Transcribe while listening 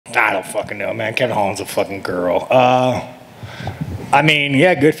I don't fucking know, man. Kevin Holland's a fucking girl. I mean,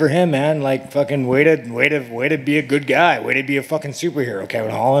 yeah, good for him, man. Like, fucking way to be a good guy. Way to be a fucking superhero,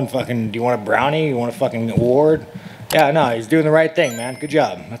 Kevin Holland. Fucking, do you want a brownie? You want a fucking award? Yeah, no, he's doing the right thing, man. Good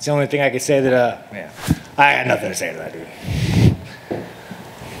job. That's the only thing I could say that, yeah. I had nothing to say to that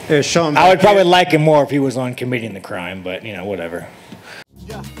dude. Sean, I would probably like him more if he was on committing the crime, but, you know, whatever.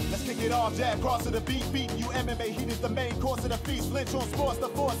 Yeah, let's kick it off, jab, cross to the beat, beating you MMA, heat is the main course of the feast, Lynch on sports, the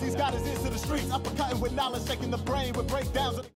force, he's got his ears to the streets, uppercutting with knowledge, shaking the brain with breakdowns.